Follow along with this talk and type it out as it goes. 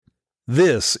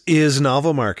This is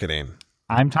Novel Marketing.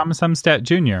 I'm Thomas Umstattd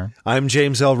Jr. I'm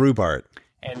James L. Rubart.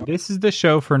 And this is the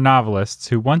show for novelists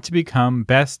who want to become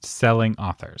best-selling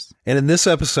authors. And in this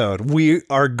episode, we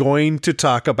are going to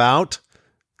talk about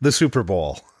the Super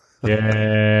Bowl.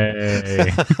 Yay.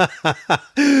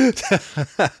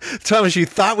 Thomas, you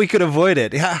thought we could avoid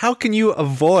it. How can you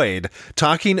avoid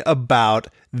talking about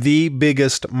the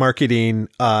biggest marketing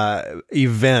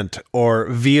event or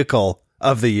vehicle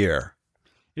of the year?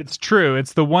 It's true.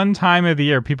 It's the one time of the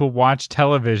year people watch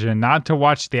television, not to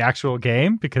watch the actual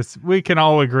game, because we can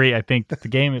all agree, I think, that the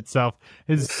game itself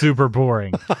is super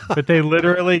boring. But they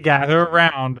literally gather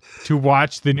around to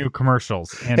watch the new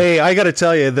commercials. And hey, I got to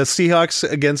tell you, the Seahawks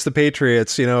against the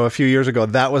Patriots, a few years ago,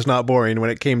 that was not boring when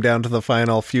it came down to the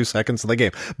final few seconds of the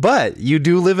game. But you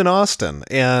do live in Austin,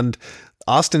 and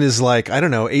Austin is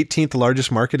 18th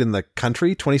largest market in the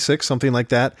country, 26, something like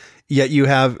that. Yet you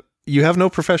have no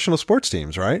professional sports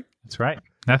teams, right? That's right.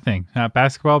 Nothing. Not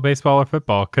basketball, baseball, or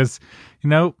football. Because,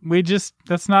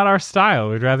 that's not our style.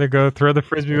 We'd rather go throw the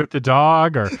Frisbee with the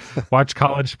dog or watch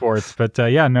college sports. But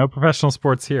no professional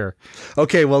sports here.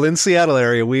 Okay, well, in Seattle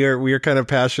area, we are kind of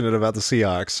passionate about the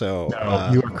Seahawks. So no,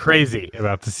 you were crazy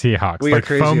about the Seahawks. We are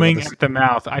crazy foaming at the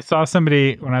mouth. I saw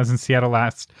somebody when I was in Seattle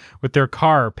last with their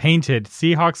car painted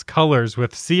Seahawks colors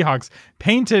with Seahawks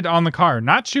painted on the car,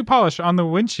 not shoe polish on the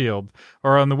windshield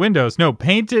or on the windows. No,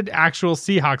 painted actual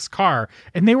Seahawks car.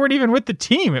 And they weren't even with the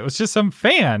team. It was just some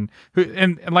fan who,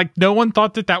 and no one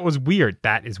thought that was weird.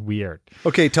 That is weird.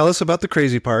 Okay, tell us about the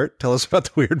crazy part. Tell us about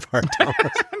the weird part.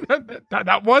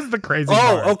 that was the crazy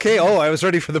part. Oh, okay. Oh, I was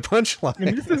ready for the punchline.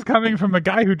 And this is coming from a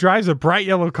guy who drives a bright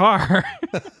yellow car.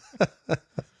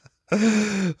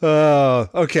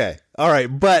 Okay. All right.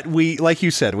 But like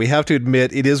you said, we have to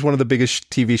admit it is one of the biggest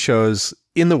TV shows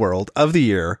in the world of the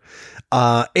year.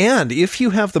 And if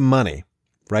you have the money,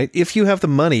 right? If you have the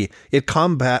money, it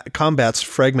combats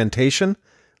fragmentation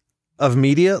of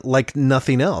media like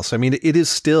nothing else. I mean, it is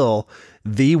still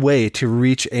the way to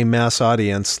reach a mass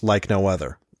audience like no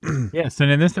other. Yes, and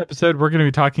in this episode, we're going to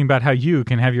be talking about how you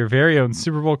can have your very own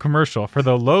Super Bowl commercial for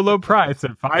the low price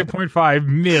of $5.5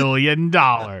 million.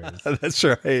 That's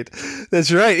right.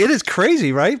 That's right. It is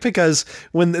crazy, right? Because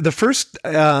when the first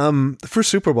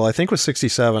Super Bowl, I think, was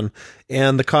 67,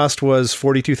 and the cost was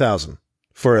 $42,000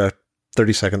 for a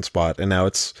 30-second spot, and now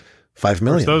it's $5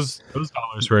 million. Those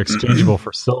dollars were exchangeable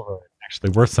for silver.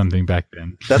 Actually worth something back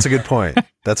then. That's a good point.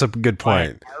 That's a good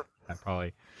point.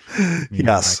 Probably.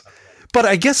 Yes. But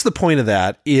I guess the point of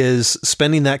that is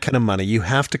spending that kind of money, you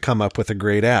have to come up with a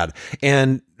great ad.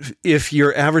 And if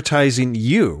you're advertising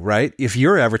right? If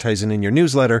you're advertising in your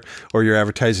newsletter, or you're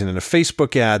advertising in a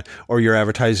Facebook ad, or you're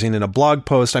advertising in a blog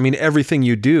post, I mean, everything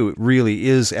you do really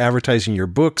is advertising your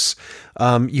books.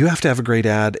 You have to have a great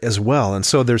ad as well. And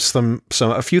so there's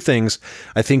a few things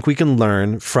I think we can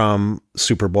learn from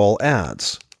Super Bowl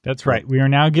ads. That's right. We are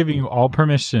now giving you all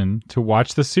permission to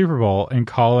watch the Super Bowl and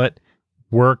call it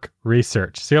work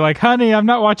research. So you're like, honey, I'm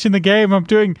not watching the game. I'm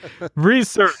doing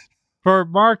research for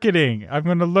marketing. I'm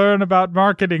going to learn about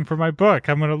marketing for my book.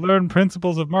 I'm going to learn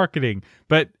principles of marketing.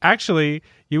 But actually,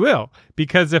 you will.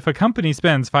 Because if a company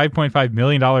spends $5.5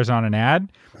 million on an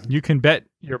ad, you can bet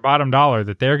your bottom dollar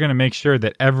that they're going to make sure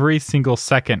that every single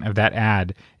second of that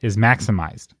ad is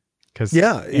maximized.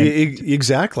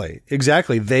 Exactly.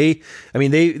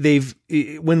 They've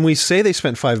when we say they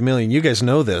spent $5 million, you guys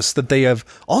know this, that they have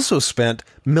also spent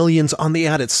millions on the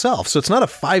ad itself. So it's not a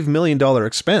 $5 million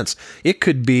expense. It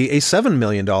could be a $7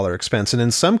 million expense. And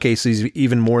in some cases,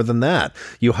 even more than that.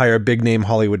 You hire a big name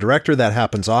Hollywood director. That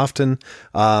happens often.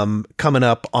 Coming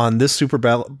up on this Super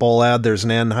Bowl ad, there's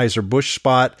an Anheuser-Busch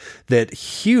spot that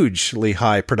hugely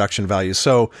high production value.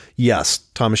 So yes,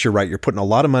 Thomas, you're right. You're putting a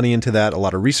lot of money into that. A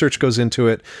lot of research goes into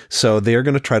it. So they're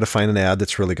going to try to find an ad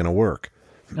that's really going to work.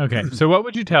 Okay. So what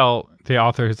would you tell the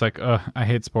author who's like, I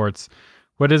hate sports.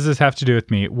 What does this have to do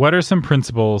with me? What are some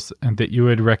principles that you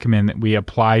would recommend that we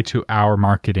apply to our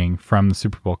marketing from the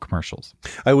Super Bowl commercials?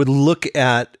 I would look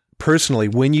at, personally,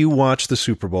 when you watch the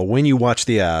Super Bowl, when you watch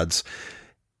the ads,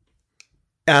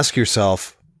 ask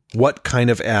yourself, what kind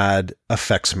of ad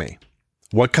affects me?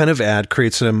 What kind of ad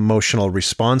creates an emotional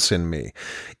response in me?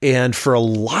 And for a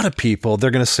lot of people, they're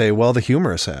going to say, well, the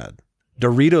humorous ad.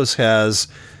 Doritos has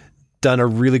done a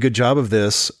really good job of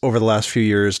this over the last few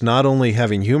years, not only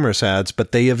having humorous ads,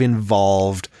 but they have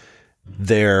involved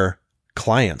their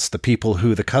clients, the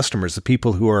customers, the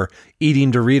people who are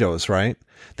eating Doritos, right?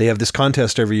 They have this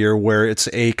contest every year where it's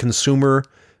a consumer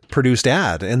produced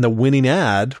ad, and the winning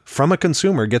ad from a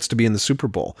consumer gets to be in the Super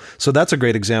Bowl. So that's a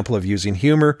great example of using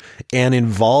humor and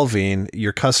involving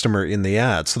your customer in the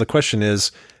ad. So the question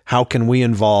is, how can we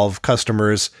involve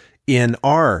customers in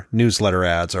our newsletter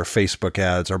ads, our Facebook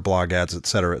ads, our blog ads, et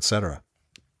cetera, et cetera.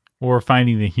 Or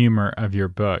finding the humor of your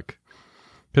book.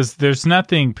 Because there's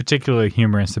nothing particularly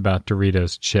humorous about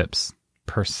Doritos chips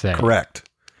per se. Correct.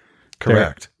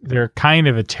 They're kind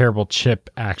of a terrible chip,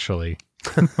 actually.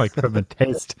 Like from a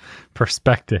taste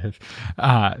perspective.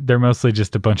 They're mostly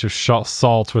just a bunch of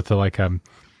salt with a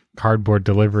cardboard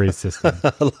delivery system.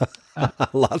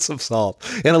 Lots of salt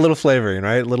and a little flavoring,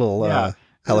 right? Jalapeno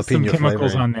some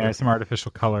chemicals flavoring on there, some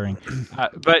artificial coloring.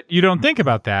 But you don't think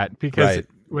about that because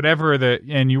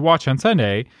and you watch on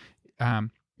Sunday,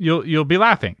 you'll be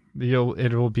laughing.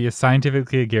 It will be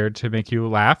scientifically geared to make you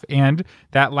laugh, and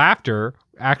that laughter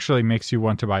actually makes you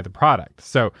want to buy the product.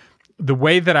 So the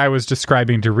way that I was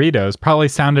describing Doritos probably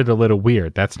sounded a little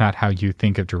weird. That's not how you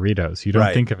think of Doritos. You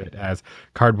don't think of it as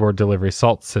cardboard delivery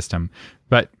salt system.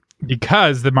 But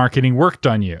because the marketing worked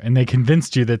on you and they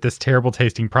convinced you that this terrible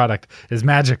tasting product is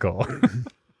magical.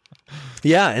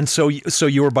 Yeah, and so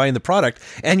you were buying the product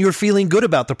and you're feeling good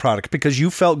about the product because you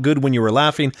felt good when you were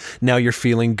laughing. Now you're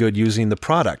feeling good using the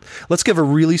product. Let's give a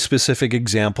really specific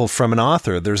example from an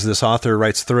author. There's this author who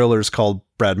writes thrillers called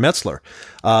Brad Metzler,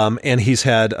 and he's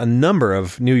had a number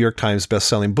of New York Times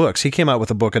best-selling books. He came out with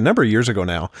a book a number of years ago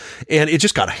now, and it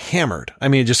just got hammered. I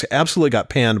mean, it just absolutely got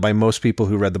panned by most people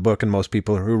who read the book and most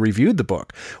people who reviewed the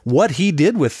book. What he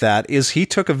did with that is he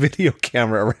took a video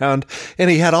camera around,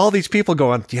 and he had all these people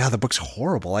going, yeah, the book's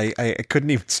horrible. I couldn't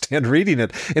even stand reading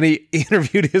it. And he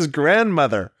interviewed his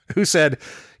grandmother, who said,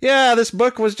 yeah, this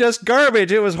book was just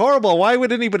garbage. It was horrible. Why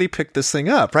would anybody pick this thing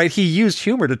up, right? He used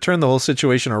humor to turn the whole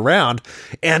situation around,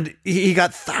 and he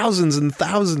got thousands and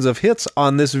thousands of hits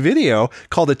on this video,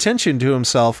 called attention to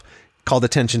himself, called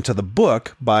attention to the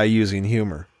book by using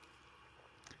humor.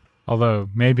 Although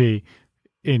maybe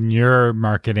in your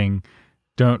marketing,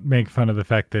 don't make fun of the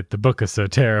fact that the book is so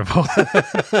terrible.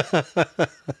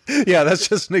 Yeah, that's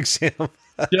just an example.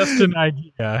 Just an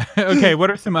idea. Okay,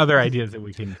 what are some other ideas that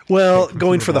we can? Well,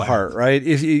 going for the heart, right?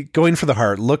 If you going for the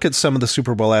heart, look at some of the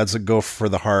Super Bowl ads that go for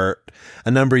the heart. A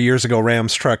number of years ago,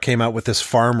 Rams Truck came out with this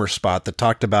farmer spot that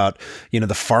talked about,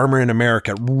 the farmer in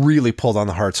America. Really pulled on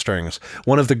the heartstrings.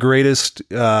 One of the greatest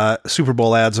Super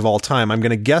Bowl ads of all time, I'm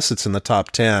going to guess it's in the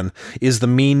top 10, is the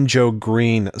Mean Joe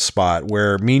Green spot,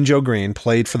 where Mean Joe Green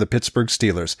played for the Pittsburgh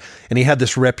Steelers, and he had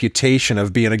this reputation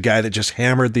of being a guy that just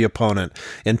hammered the opponent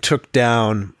and took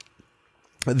down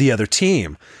the other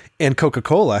team. And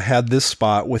Coca-Cola had this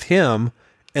spot with him,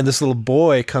 and this little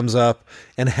boy comes up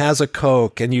and has a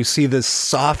Coke, and you see this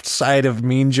soft side of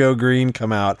Mean Joe Green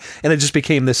come out, and it just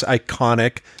became this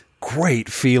iconic, great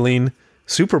feeling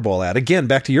Super Bowl ad. Again,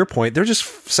 back to your point, they're just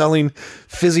selling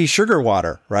fizzy sugar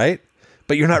water, right?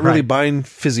 But you're not really buying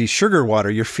fizzy sugar water.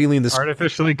 You're feeling this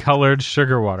artificially colored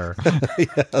sugar water.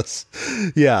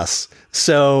 Yes.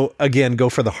 So again, go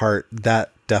for the heart.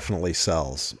 That definitely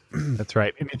sells. That's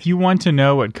right. And if you want to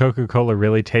know what Coca-Cola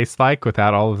really tastes like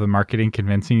without all of the marketing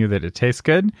convincing you that it tastes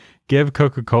good, give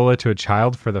Coca-Cola to a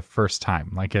child for the first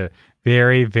time, like a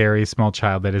very, very small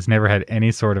child that has never had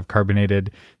any sort of carbonated,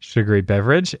 sugary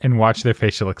beverage, and watch their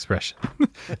facial expression.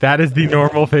 That is the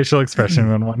normal facial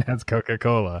expression when one has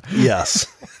Coca-Cola. Yes.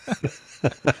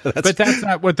 But that's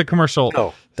not what the commercial.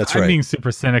 No, that's I'm right. being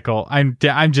super cynical. I'm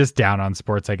just down on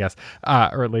sports, I guess,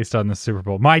 or at least on the Super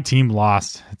Bowl. My team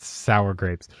lost. It's sour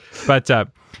grapes. But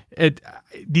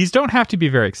these don't have to be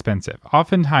very expensive.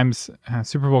 Oftentimes,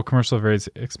 Super Bowl commercials are very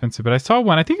expensive. But I saw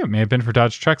one. I think it may have been for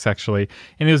Dodge Trucks actually,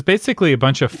 and it was basically a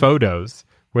bunch of photos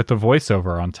with the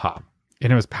voiceover on top.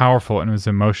 And it was powerful and it was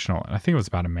emotional. And I think it was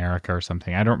about America or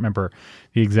something. I don't remember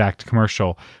the exact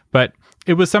commercial, but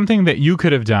it was something that you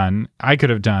could have done. I could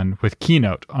have done with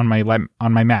Keynote on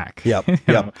my Mac. Yep.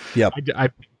 Yep. I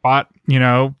bought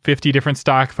 50 different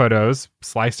stock photos,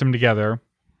 sliced them together,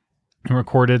 and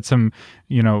recorded some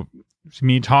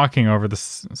me talking over the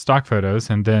stock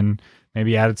photos, and then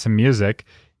maybe added some music.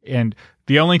 And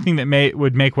the only thing that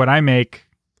would make what I make,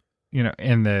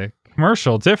 in the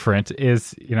commercial different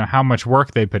is how much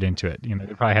work they put into it.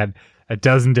 They probably had a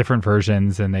dozen different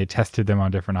versions and they tested them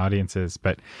on different audiences,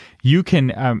 but you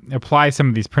can apply some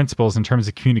of these principles in terms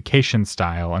of communication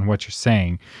style and what you're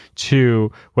saying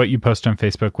to what you post on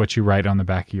Facebook, what you write on the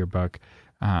back of your book,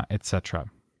 etc.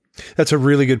 That's a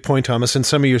really good point, Thomas. And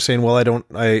some of you are saying, well,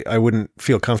 I wouldn't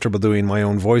feel comfortable doing my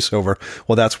own voiceover.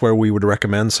 Well, that's where we would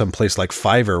recommend some place like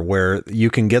Fiverr, where you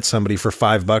can get somebody for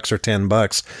 $5 or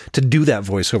 $10 to do that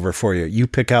voiceover for you. You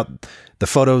pick out the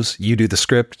photos, you do the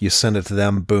script, you send it to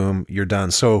them, boom, you're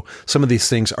done. So some of these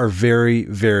things are very,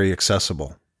 very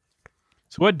accessible.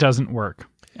 So what doesn't work?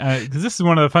 Because this is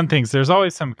one of the fun things. There's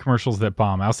always some commercials that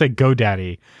bomb. I'll say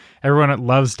GoDaddy. Everyone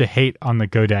loves to hate on the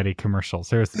GoDaddy commercials.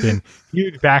 There's been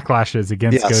huge backlashes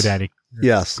against GoDaddy.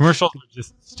 Yes. Commercials are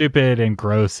just stupid and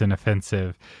gross and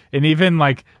offensive. And even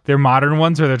like their modern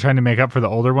ones where they're trying to make up for the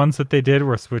older ones that they did,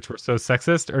 which were so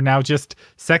sexist, are now just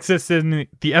sexist in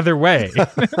the other way.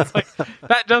 It's like,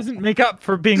 that doesn't make up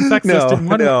for being sexist in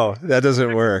one way. No, that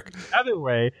doesn't work. The other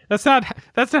way. That's not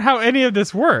how any of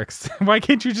this works. Why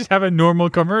can't you just have a normal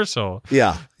commercial?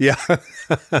 Yeah.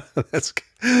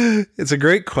 It's a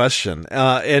great question.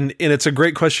 And it's a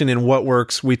great question in what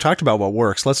works. We talked about what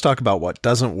works. Let's talk about what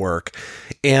doesn't work.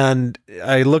 And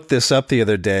I looked this up the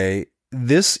other day.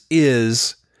 This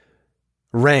is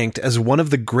ranked as one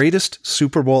of the greatest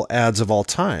Super Bowl ads of all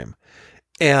time.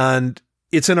 And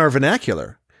it's in our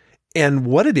vernacular. And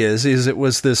what it is it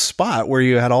was this spot where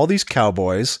you had all these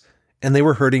cowboys and they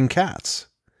were herding cats.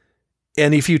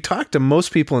 And if you talk to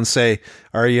most people and say,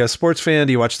 are you a sports fan?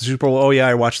 Do you watch the Super Bowl? Oh, yeah,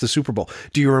 I watch the Super Bowl.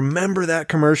 Do you remember that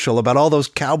commercial about all those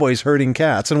cowboys herding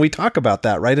cats? And we talk about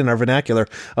that, right, in our vernacular.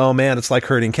 Oh, man, it's like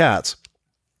herding cats.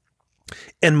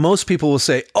 And most people will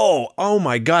say, oh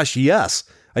my gosh, yes.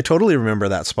 I totally remember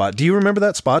that spot. Do you remember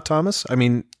that spot, Thomas? I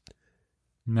mean,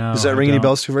 no. Does that ring any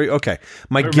bells too? Okay.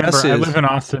 My guess is, I live in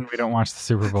Austin. We don't watch the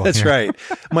Super Bowl. That's here. right.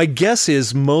 My guess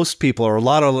is most people, or a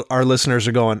lot of our listeners,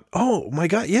 are going, oh my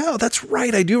God, yeah, that's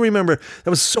right. I do remember. That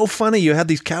was so funny. You had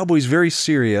these cowboys very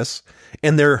serious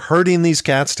and they're herding these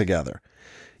cats together.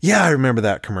 Yeah, I remember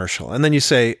that commercial. And then you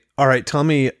say, all right,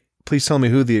 please tell me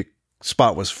who the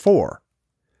spot was for.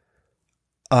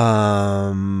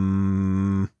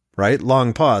 Right?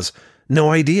 Long pause.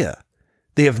 No idea.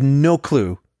 They have no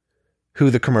clue who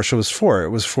the commercial was for. It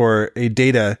was for a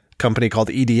data company called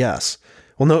EDS.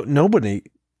 Well, nobody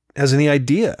has any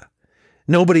idea.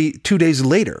 Nobody 2 days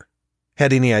later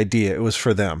had any idea it was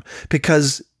for them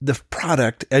because the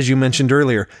product, as you mentioned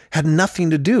earlier, had nothing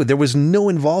to do. There was no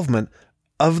involvement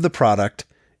of the product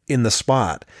in the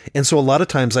spot. And so a lot of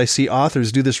times I see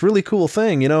authors do this really cool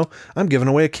thing, I'm giving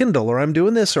away a Kindle or I'm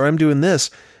doing this or I'm doing this.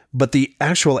 But the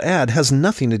actual ad has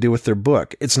nothing to do with their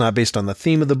book. It's not based on the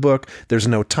theme of the book. There's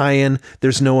no tie-in.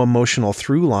 There's no emotional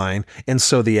through line. And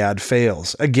so the ad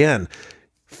fails. Again,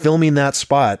 filming that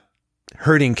spot,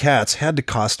 herding cats, had to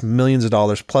cost millions of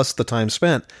dollars plus the time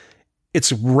spent.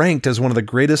 It's ranked as one of the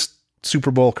greatest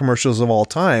Super Bowl commercials of all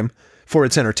time for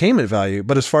its entertainment value.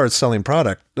 But as far as selling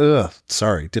product,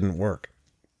 didn't work.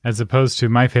 As opposed to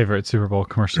my favorite Super Bowl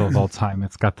commercial of all time.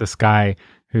 It's got this guy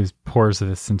who pours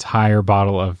this entire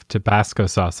bottle of Tabasco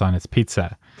sauce on his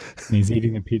pizza. And he's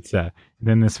eating the pizza. And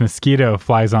then this mosquito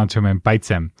flies onto him and bites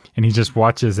him. And he just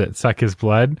watches it suck his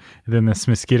blood. And then this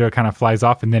mosquito kind of flies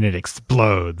off and then it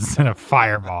explodes in a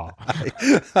fireball.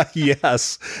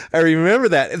 Yes, I remember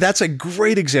that. That's a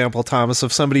great example, Thomas,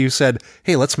 of somebody who said,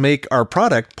 hey, let's make our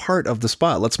product part of the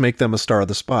spot. Let's make them a star of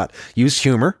the spot. Use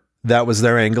humor. That was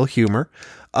their angle, humor.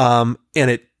 And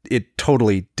it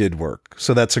totally did work.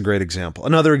 So that's a great example.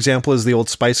 Another example is the Old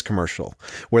Spice commercial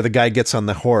where the guy gets on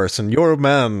the horse and your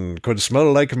man could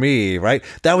smell like me, right?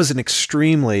 That was an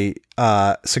extremely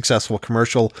successful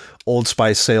commercial. Old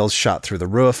Spice sales shot through the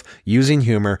roof using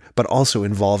humor, but also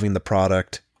involving the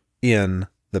product in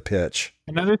the pitch.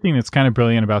 Another thing that's kind of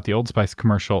brilliant about the Old Spice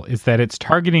commercial is that it's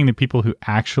targeting the people who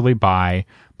actually buy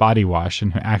body wash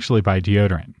and who actually buy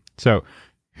deodorant. So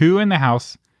who in the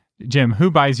house, Jim,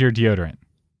 who buys your deodorant?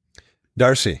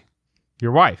 Darcy.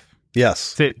 Your wife. Yes.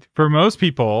 So for most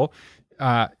people,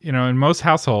 in most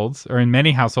households or in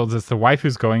many households, it's the wife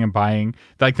who's going and buying.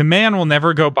 Like the man will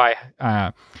never go buy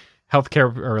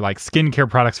healthcare or like skincare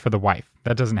products for the wife.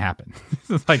 That doesn't happen.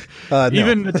 It's like no.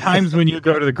 Even the times when you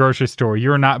go to the grocery store,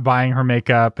 you're not buying her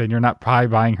makeup and you're not probably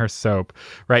buying her soap,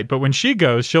 right? But when she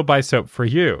goes, she'll buy soap for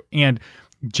you. And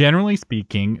generally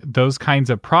speaking, those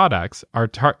kinds of products are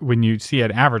when you see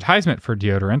an advertisement for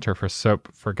deodorant or for soap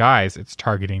for guys, it's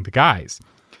targeting the guys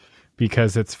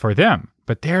because it's for them,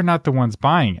 but they're not the ones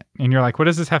buying it. And you're like, what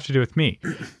does this have to do with me?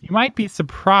 You might be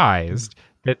surprised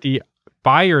that the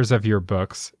buyers of your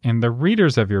books and the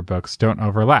readers of your books don't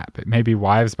overlap. It may be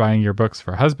wives buying your books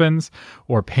for husbands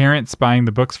or parents buying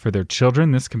the books for their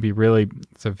children. This can be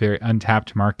it's a very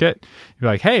untapped market.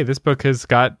 You're like, hey, this book has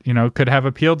got, could have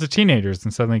appeal to teenagers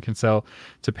and suddenly can sell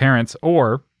to parents.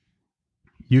 Or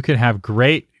you could have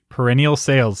great perennial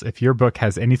sales if your book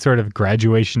has any sort of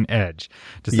graduation edge.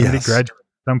 Does somebody graduate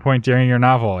at some point during your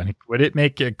novel? And would it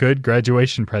make a good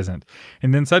graduation present?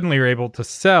 And then suddenly you're able to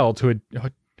sell to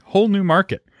a whole new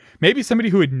market. Maybe somebody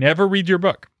who would never read your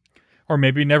book or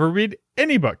maybe never read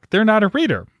any book. They're not a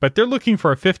reader, but they're looking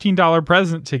for a $15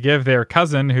 present to give their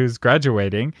cousin who's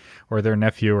graduating or their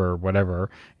nephew or whatever.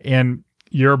 And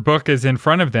your book is in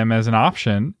front of them as an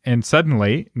option, and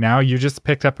suddenly now you just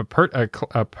picked up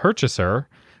a purchaser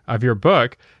of your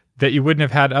book that you wouldn't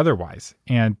have had otherwise.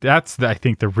 And that's, I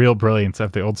think, the real brilliance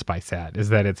of the Old Spice ad, is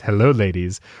that it's hello,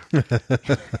 ladies.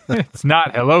 It's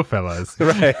not hello, fellas.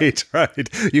 Right.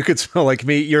 You could smell like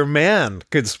me. Your man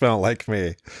could smell like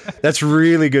me. That's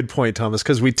really good point, Thomas,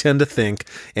 because we tend to think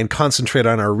and concentrate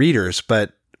on our readers,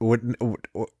 but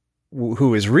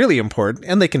who is really important,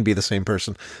 and they can be the same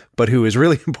person, but who is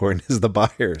really important is the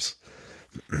buyers.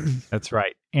 That's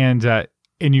right.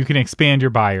 And you can expand your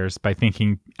buyers by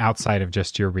thinking outside of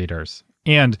just your readers.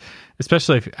 And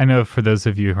especially if, I know for those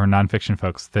of you who are nonfiction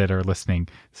folks that are listening,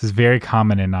 this is very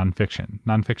common in nonfiction.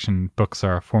 Nonfiction books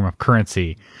are a form of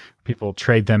currency. People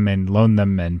trade them and loan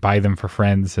them and buy them for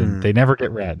friends, and they never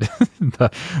get read.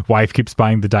 The wife keeps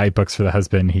buying the diet books for the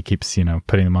husband. He keeps,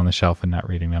 putting them on the shelf and not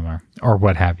reading them, or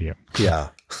what have you. Yeah.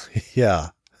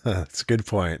 That's a good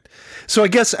point. So I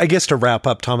guess to wrap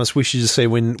up, Thomas, we should just say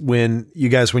when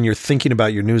you're thinking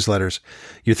about your newsletters,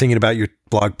 you're thinking about your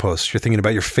blog posts, you're thinking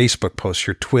about your Facebook posts,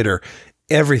 your Twitter,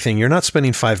 everything. You're not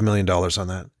spending $5 million on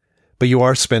that, but you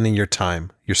are spending your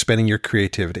time. You're spending your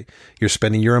creativity. You're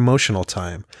spending your emotional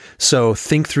time. So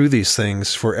think through these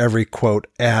things for every quote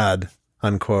ad,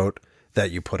 unquote,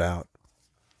 that you put out.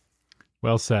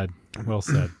 Well said. Well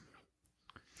said.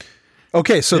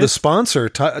 Okay, so the sponsor,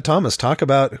 Thomas, talk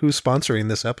about who's sponsoring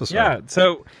this episode. Yeah,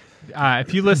 so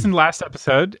if you listened last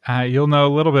episode, you'll know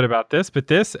a little bit about this, but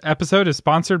this episode is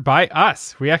sponsored by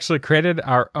us. We actually created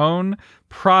our own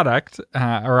product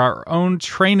or our own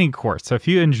training course. So if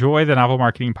you enjoy the Novel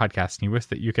Marketing Podcast and you wish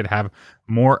that you could have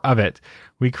more of it,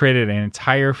 we created an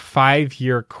entire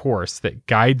 5-year course that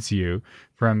guides you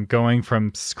from going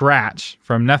from scratch,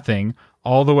 from nothing,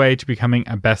 all the way to becoming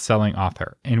a best-selling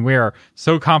author. And we are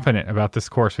so confident about this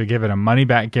course, we give it a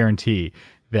money-back guarantee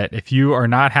that if you are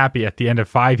not happy at the end of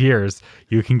 5 years,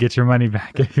 you can get your money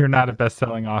back if you're not a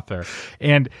best-selling author.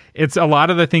 And it's a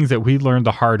lot of the things that we learned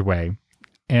the hard way,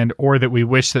 or that we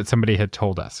wish that somebody had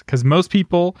told us. Because most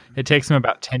people, it takes them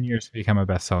about 10 years to become a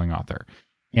best-selling author.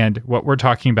 And what we're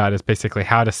talking about is basically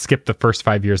how to skip the first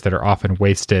 5 years that are often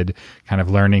wasted, kind of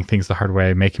learning things the hard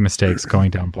way, making mistakes, going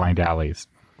down blind alleys.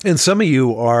 And some of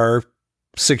you are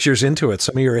 6 years into it.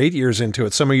 Some of you are 8 years into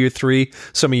it. Some of you are 3.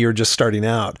 Some of you are just starting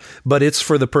out. But it's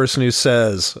for the person who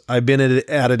says, I've been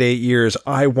at it 8 years.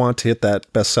 I want to hit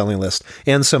that best-selling list.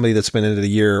 And somebody that's been in it a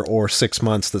year or 6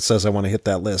 months that says, I want to hit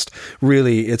that list.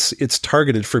 Really, it's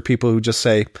targeted for people who just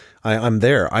say, I'm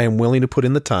there. I am willing to put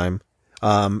in the time.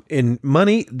 In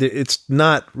money, it's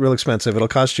not real expensive. It'll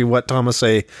cost you what, Thomas,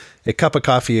 say a cup of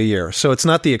coffee a year. So it's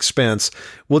not the expense.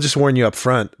 We'll just warn you up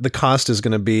front. The cost is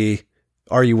going to be,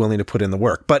 are you willing to put in the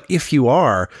work? But if you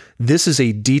are, this is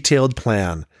a detailed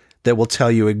plan that will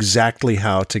tell you exactly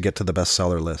how to get to the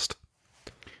bestseller list.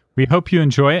 We hope you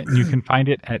enjoy it, and you can find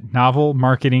it at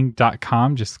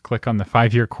novelmarketing.com. Just click on the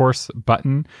 5-year course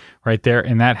button right there,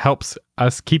 and that helps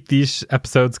us keep these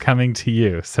episodes coming to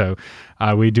you. So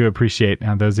we do appreciate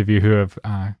those of you who have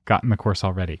gotten the course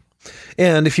already.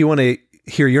 And if you want to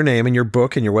hear your name and your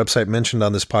book and your website mentioned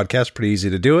on this podcast, pretty easy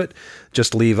to do it.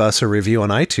 Just leave us a review on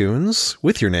iTunes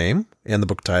with your name and the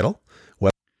book title.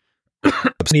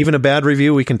 Even a bad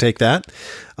review, we can take that.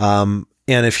 And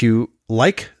if you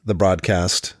like the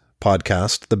podcast,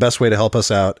 the best way to help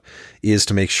us out is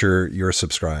to make sure you're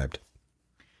subscribed.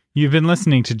 You've been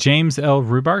listening to James L.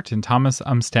 Rubart and Thomas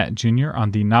Umstattd Jr.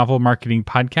 on the Novel Marketing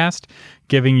Podcast,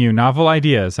 giving you novel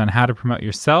ideas on how to promote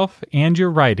yourself and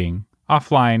your writing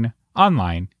offline,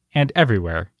 online, and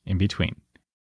everywhere in between.